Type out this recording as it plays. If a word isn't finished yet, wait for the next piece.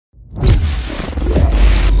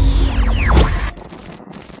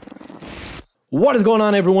What is going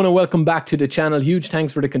on, everyone, and welcome back to the channel. Huge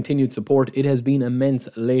thanks for the continued support. It has been immense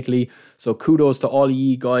lately, so kudos to all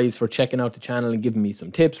ye guys for checking out the channel and giving me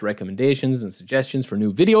some tips, recommendations and suggestions for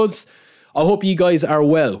new videos. I hope you guys are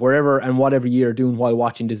well wherever and whatever you are doing while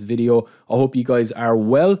watching this video. I hope you guys are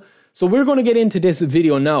well. So we're going to get into this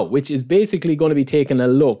video now, which is basically going to be taking a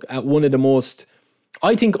look at one of the most,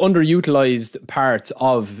 I think, underutilized parts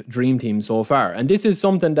of Dream Team so far. And this is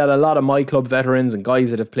something that a lot of my club veterans and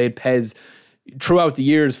guys that have played PES throughout the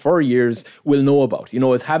years, for years, will know about. You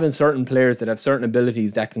know, it's having certain players that have certain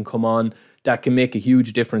abilities that can come on, that can make a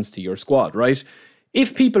huge difference to your squad, right?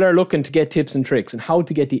 If people are looking to get tips and tricks and how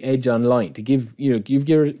to get the edge online, to give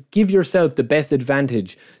yourself the best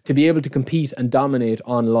advantage to be able to compete and dominate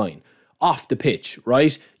online, off the pitch,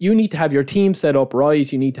 right? You need to have your team set up right.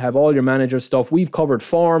 You need to have all your manager stuff. We've covered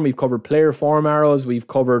form, we've covered player form arrows, we've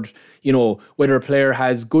covered, you know, whether a player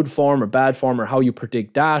has good form or bad form or how you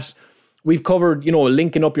predict that. We've covered, you know,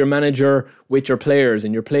 linking up your manager with your players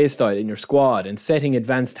and your play style and your squad and setting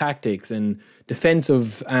advanced tactics and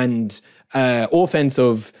defensive and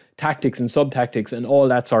offensive tactics and sub-tactics and all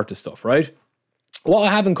that sort of stuff, right? What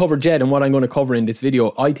I haven't covered yet and what I'm going to cover in this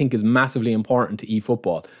video, I think is massively important to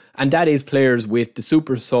eFootball. And that is players with the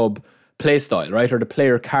super sub play style, right? Or the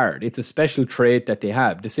player card. It's a special trait that they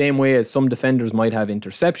have. The same way as some defenders might have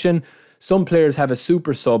interception, some players have a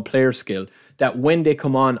super sub player skill that when they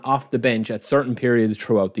come on off the bench at certain periods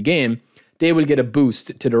throughout the game, they will get a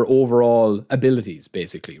boost to their overall abilities,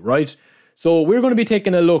 basically, right? So we're going to be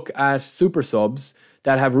taking a look at super subs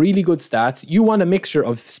that have really good stats. You want a mixture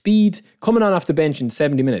of speed coming on off the bench in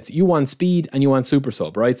 70 minutes. You want speed and you want super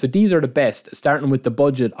sub, right? So these are the best, starting with the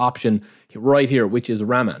budget option right here, which is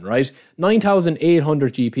Raman, right?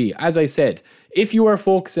 9,800 GP. As I said, if you are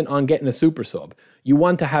focusing on getting a super sub, you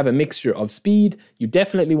want to have a mixture of speed. You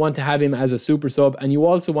definitely want to have him as a super sub, and you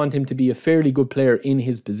also want him to be a fairly good player in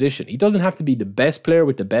his position. He doesn't have to be the best player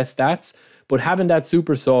with the best stats, but having that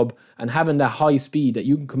super sub and having that high speed that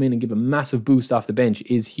you can come in and give a massive boost off the bench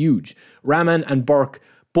is huge. Raman and Burke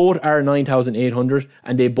both are 9,800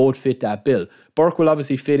 and they both fit that bill. Burke will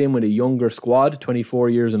obviously fit in with a younger squad, 24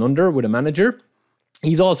 years and under, with a manager.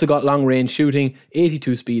 He's also got long range shooting,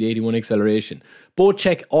 82 speed, 81 acceleration. Both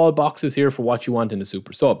check all boxes here for what you want in a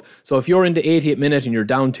super sub. So if you're in the 80th minute and you're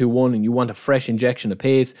down 2-1 and you want a fresh injection of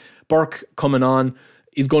pace, Burke coming on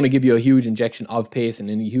is going to give you a huge injection of pace and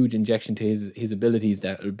a huge injection to his abilities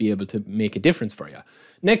that will be able to make a difference for you.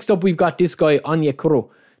 Next up, we've got this guy, Onyekuru.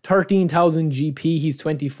 13,000 GP, he's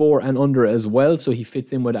 24 and under as well, so he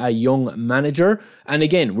fits in with a young manager. And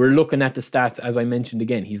again, we're looking at the stats as I mentioned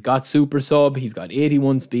again. He's got super sub, he's got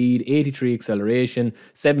 81 speed, 83 acceleration,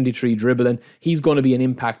 73 dribbling. He's going to be an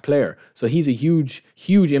impact player. So he's a huge,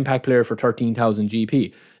 huge impact player for 13,000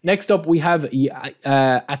 GP. Next up, we have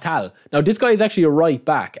Atal. Now, this guy is actually a right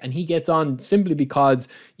back, and he gets on simply because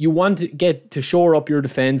you want to get to shore up your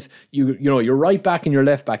defense. You know, your right back and your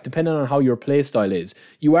left back, depending on how your play style is,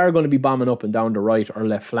 you are going to be bombing up and down the right or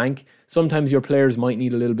left flank. Sometimes your players might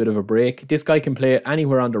need a little bit of a break. This guy can play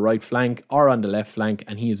anywhere on the right flank or on the left flank,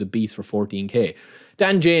 and he is a beast for 14k.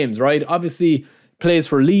 Dan James, right? Obviously plays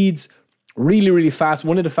for Leeds. Really, really fast.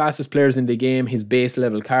 One of the fastest players in the game. His base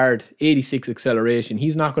level card, 86 acceleration.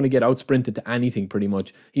 He's not going to get out sprinted to anything pretty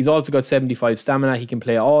much. He's also got 75 stamina. He can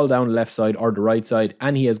play all down the left side or the right side.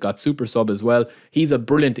 And he has got super sub as well. He's a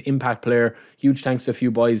brilliant impact player. Huge thanks to a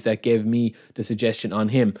few boys that gave me the suggestion on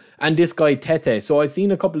him. And this guy, Tete. So I've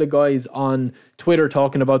seen a couple of guys on Twitter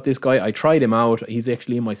talking about this guy. I tried him out. He's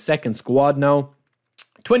actually in my second squad now.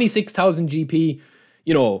 26,000 GP.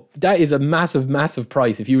 You know, that is a massive, massive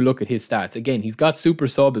price if you look at his stats. Again, he's got super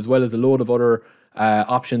sub as well as a load of other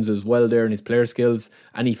options as well there in his player skills,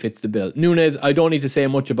 and he fits the bill. Nunez, I don't need to say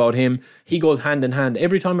much about him. He goes hand in hand.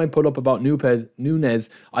 Every time I put up about Nunez,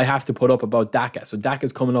 I have to put up about Daka. So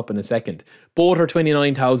Daka's coming up in a second. Both are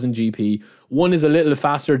 29,000 GP. One is a little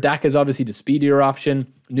faster. Daka is obviously the speedier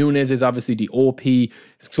option. Nunez is obviously the OP,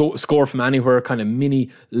 score from anywhere, kind of mini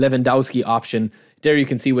Lewandowski option. There you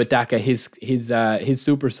can see with Daka, his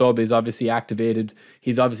super sub is obviously activated.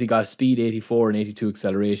 He's obviously got speed 84 and 82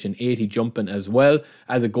 acceleration, 80 jumping as well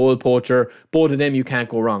as a goal poacher. Both of them you can't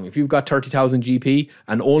go wrong. If you've got 30,000 GP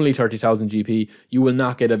and only 30,000 GP, you will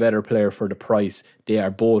not get a better player for the price. They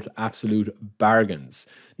are both absolute bargains.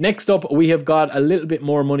 Next up, we have got a little bit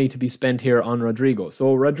more money to be spent here on Rodrigo.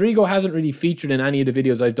 So Rodrigo hasn't really featured in any of the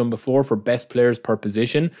videos I've done before for best players per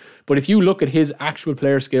position. But if you look at his actual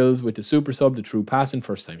player skills with the super sub, the true passing,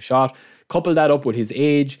 first time shot, couple that up with his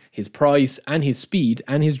age, his price, and his speed,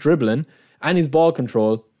 and his dribbling, and his ball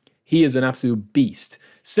control, he is an absolute beast.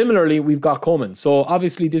 Similarly, we've got Coman. So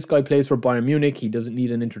obviously this guy plays for Bayern Munich. He doesn't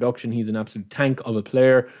need an introduction. He's an absolute tank of a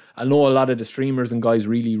player. I know a lot of the streamers and guys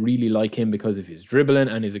really like him because of his dribbling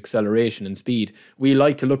and his acceleration and speed. We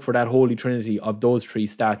like to look for that holy trinity of those three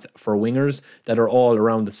stats for wingers that are all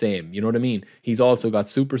around the same. You know what I mean? He's also got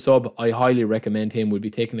super sub. I highly recommend him. We'll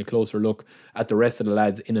be taking a closer look at the rest of the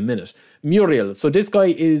lads in a minute. Muriel. So this guy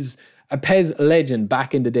is a PES legend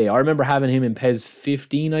back in the day. I remember having him in PES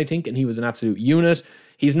 15, I think, and he was an absolute unit.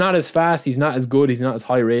 He's not as fast, he's not as good, he's not as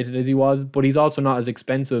high rated as he was, but he's also not as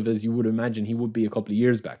expensive as you would imagine he would be a couple of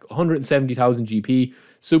years back. 170,000 GP,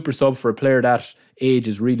 super sub for a player that age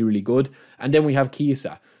is really good. And then we have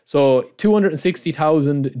Chiesa. So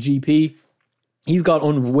 260,000 GP. He's got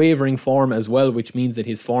unwavering form as well, which means that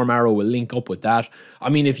his form arrow will link up with that. I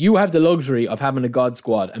mean, if you have the luxury of having a God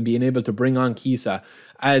squad and being able to bring on Chiesa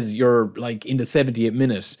as you're like in the 70th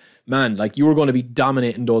minute, man, like you were going to be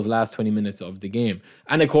dominating those last 20 minutes of the game.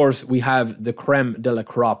 And of course, we have the creme de la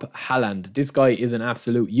crop, Haaland. This guy is an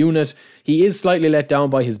absolute unit. He is slightly let down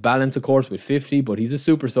by his balance, of course, with 50, but he's a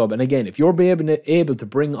super sub. And again, if you're able to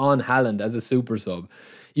bring on Haaland as a super sub,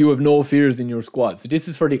 you have no fears in your squad. So this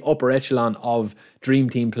is for the upper echelon of Dream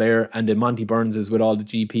Team player, and the Monty Burnses with all the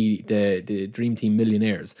GP, the Dream Team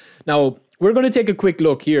millionaires. Now, we're going to take a quick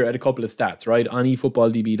look here at a couple of stats, right, on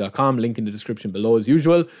eFootballDB.com, link in the description below as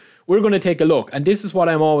usual. We're going to take a look, and this is what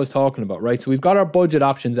I'm always talking about, right? So we've got our budget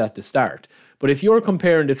options at the start, but if you're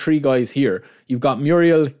comparing the three guys here, you've got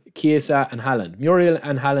Muriel, Chiesa, and Haaland. Muriel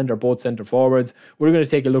and Haaland are both centre forwards. We're going to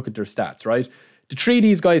take a look at their stats, right? The three of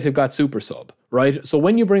these guys have got super sub, right? So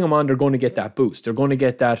when you bring them on, they're going to get that boost. They're going to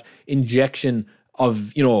get that injection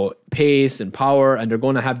of, you know, pace and power, and they're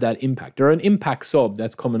going to have that impact. They're an impact sub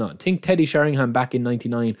that's coming on. Think Teddy Sheringham back in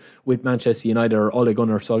 99 with Manchester United, or Ole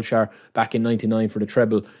Gunnar Solskjaer back in 99 for the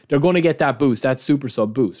treble. They're going to get that boost, that super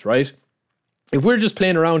sub boost, right? If we're just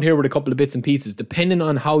playing around here with a couple of bits and pieces, depending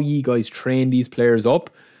on how you guys train these players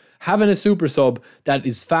up, having a super sub that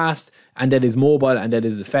is fast and that is mobile and that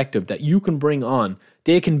is effective, that you can bring on,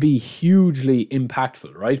 they can be hugely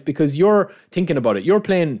impactful, right? Because you're thinking about it, you're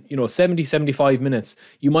playing, you know, 70, 75 minutes,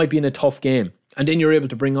 you might be in a tough game, and then you're able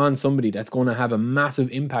to bring on somebody that's going to have a massive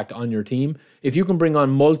impact on your team. If you can bring on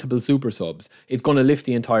multiple super subs, it's going to lift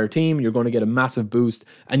the entire team, you're going to get a massive boost,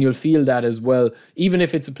 and you'll feel that as well, even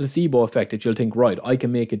if it's a placebo effect, that you'll think, right, I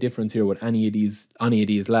can make a difference here with any of these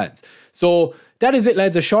lads. So that is it,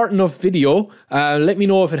 lads, a short enough video. Let me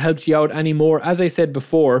know if it helped you out anymore. As I said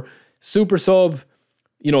before, super sub,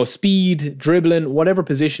 you know, speed, dribbling, whatever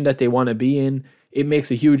position that they want to be in, it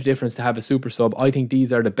makes a huge difference to have a super sub. I think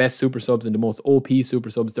these are the best super subs and the most OP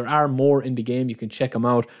super subs. There are more in the game. You can check them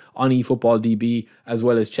out on eFootballDB, as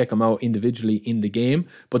well as check them out individually in the game.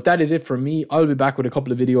 But that is it for me. I'll be back with a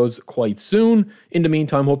couple of videos quite soon. In the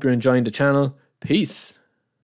meantime, hope you're enjoying the channel. Peace.